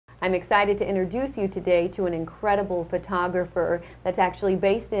I'm excited to introduce you today to an incredible photographer that's actually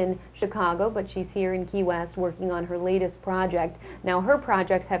based in Chicago, but she's here in Key West working on her latest project. Now, her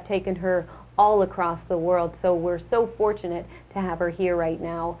projects have taken her all across the world, so we're so fortunate to have her here right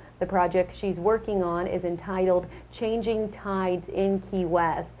now. The project she's working on is entitled Changing Tides in Key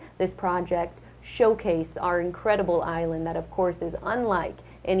West. This project showcased our incredible island that, of course, is unlike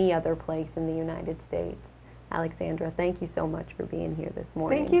any other place in the United States. Alexandra, thank you so much for being here this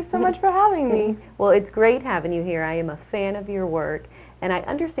morning. Thank you so much for having me. Well, it's great having you here. I am a fan of your work, and I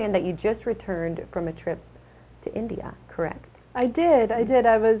understand that you just returned from a trip to India, correct? I did.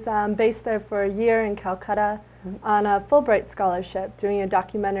 I was based there for a year in Calcutta on a Fulbright scholarship, doing a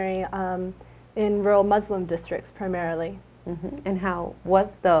documentary in rural Muslim districts primarily. And how was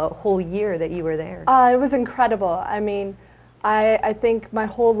the whole year that you were there? It was incredible. I mean, I think my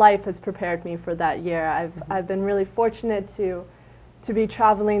whole life has prepared me for that year. I've been really fortunate to be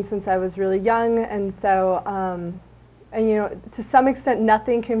traveling since I was really young, and so and you know, to some extent,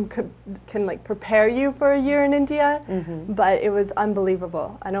 nothing can like prepare you for a year in India, but it was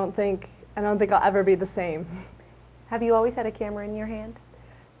unbelievable. I don't think I'll ever be the same. Have you always had a camera in your hand?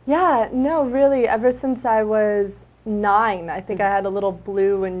 Yeah, no, really. Ever since I was 9, I think I had a little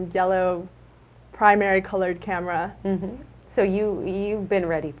blue and yellow primary colored camera. So you've been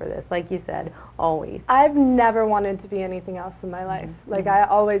ready for this, like you said, always. I've never wanted to be anything else in my life. Like, I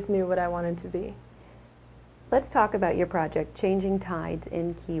always knew what I wanted to be. Let's talk about your project, Changing Tides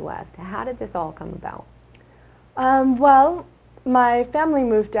in Key West. How did this all come about? Well, my family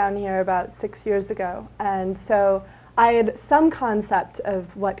moved down here about 6 years ago, and so I had some concept of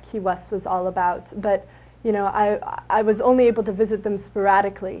what Key West was all about, but you know, I was only able to visit them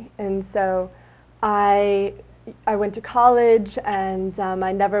sporadically, and so I went to college, and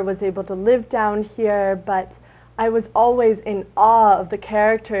I never was able to live down here, but I was always in awe of the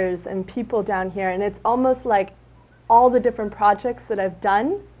characters and people down here, and it's almost like all the different projects that I've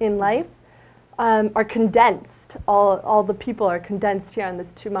done in life are condensed. All the people are condensed here on this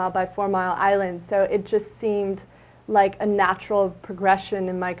 2-mile by 4-mile island, so it just seemed like a natural progression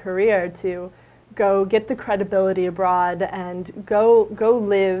in my career to go get the credibility abroad and go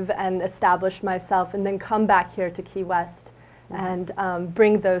live and establish myself, and then come back here to Key West and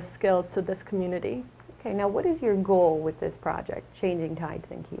bring those skills to this community. Okay, now what is your goal with this project, Changing Tides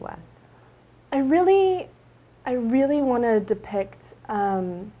in Key West? I really want to depict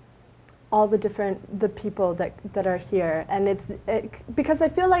all the people that are here, and because I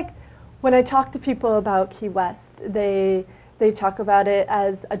feel like when I talk to people about Key West, they talk about it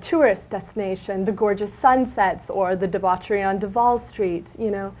as a tourist destination, the gorgeous sunsets or the debauchery on Duval Street, you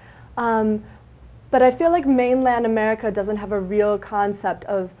know. But I feel like mainland America doesn't have a real concept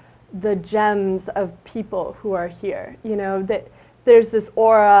of the gems of people who are here. You know, that there's this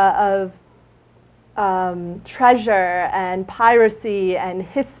aura of treasure and piracy and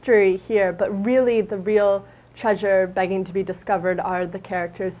history here, but really the real treasure begging to be discovered are the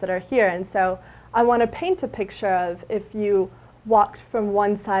characters that are here. And so I want to paint a picture of, if you walked from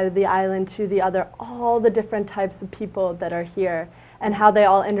one side of the island to the other, all the different types of people that are here and how they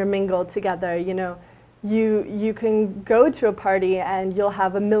all intermingle together. You know, you can go to a party and you'll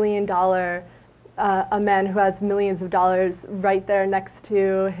have $1 million, a man who has millions of dollars right there next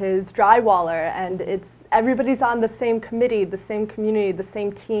to his drywaller, and everybody's on the same committee, the same community, the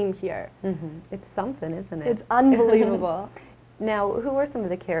same team here. It's something, isn't it? It's unbelievable. Now, who are some of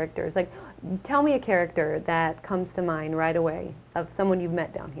the characters? Like, tell me a character that comes to mind right away of someone you've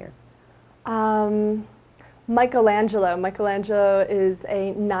met down here. Michelangelo. Michelangelo is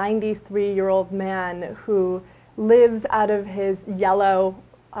a 93-year-old man who lives out of his yellow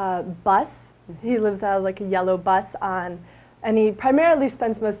bus. He lives out of like a yellow bus and he primarily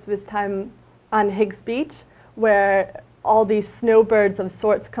spends most of his time on Higgs Beach, where all these snowbirds of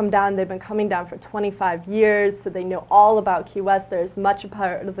sorts come down. They've been coming down for 25 years, so they know all about Key West. They're as much a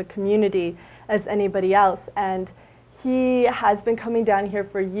part of the community as anybody else. And he has been coming down here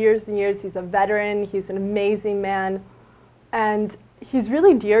for years and years. He's a veteran. He's an amazing man. And he's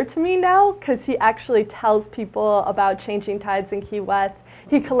really dear to me now because he actually tells people about Changing Tides in Key West.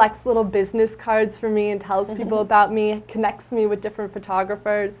 He collects little business cards for me and tells people about me, connects me with different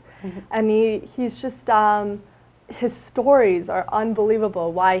photographers. And he's just, his stories are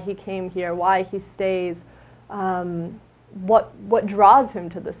unbelievable, why he came here, why he stays, what draws him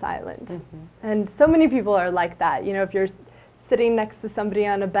to this island. And so many people are like that. You know, if you're sitting next to somebody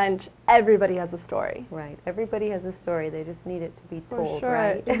on a bench, everybody has a story. Right, everybody has a story, they just need it to be told, For sure.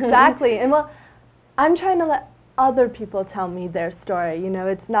 right? Exactly. And well, I'm trying to let other people tell me their story. You know,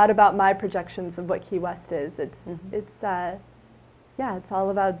 it's not about my projections of what Key West is. It's yeah, it's all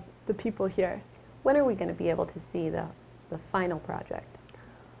about the people here. When are we going to be able to see the final project?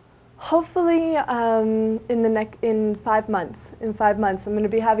 Hopefully in 5 months. In 5 months, I'm going to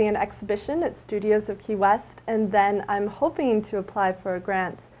be having an exhibition at Studios of Key West, and then I'm hoping to apply for a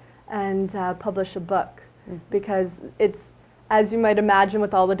grant and publish a book, because it's, as you might imagine,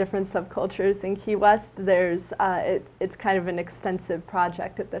 with all the different subcultures in Key West, there's it's kind of an extensive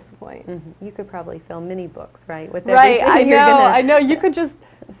project at this point. You could probably fill mini books, right? With Right, everything you're gonna I know. You could just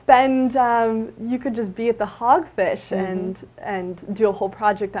spend, you could just be at the Hogfish and do a whole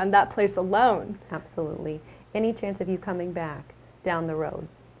project on that place alone. Absolutely. Any chance of you coming back down the road?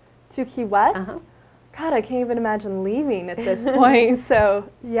 To Key West? God, I can't even imagine leaving at this point. So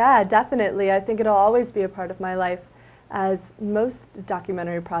yeah, definitely. I think it'll always be a part of my life, as most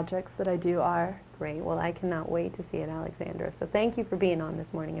documentary projects that I do are. Great. Well, I cannot wait to see it, Alexandra. So thank you for being on this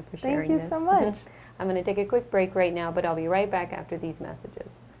morning and for sharing Thank this. you so much. I'm going to take a quick break right now, but I'll be right back after these messages.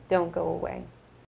 Don't go away.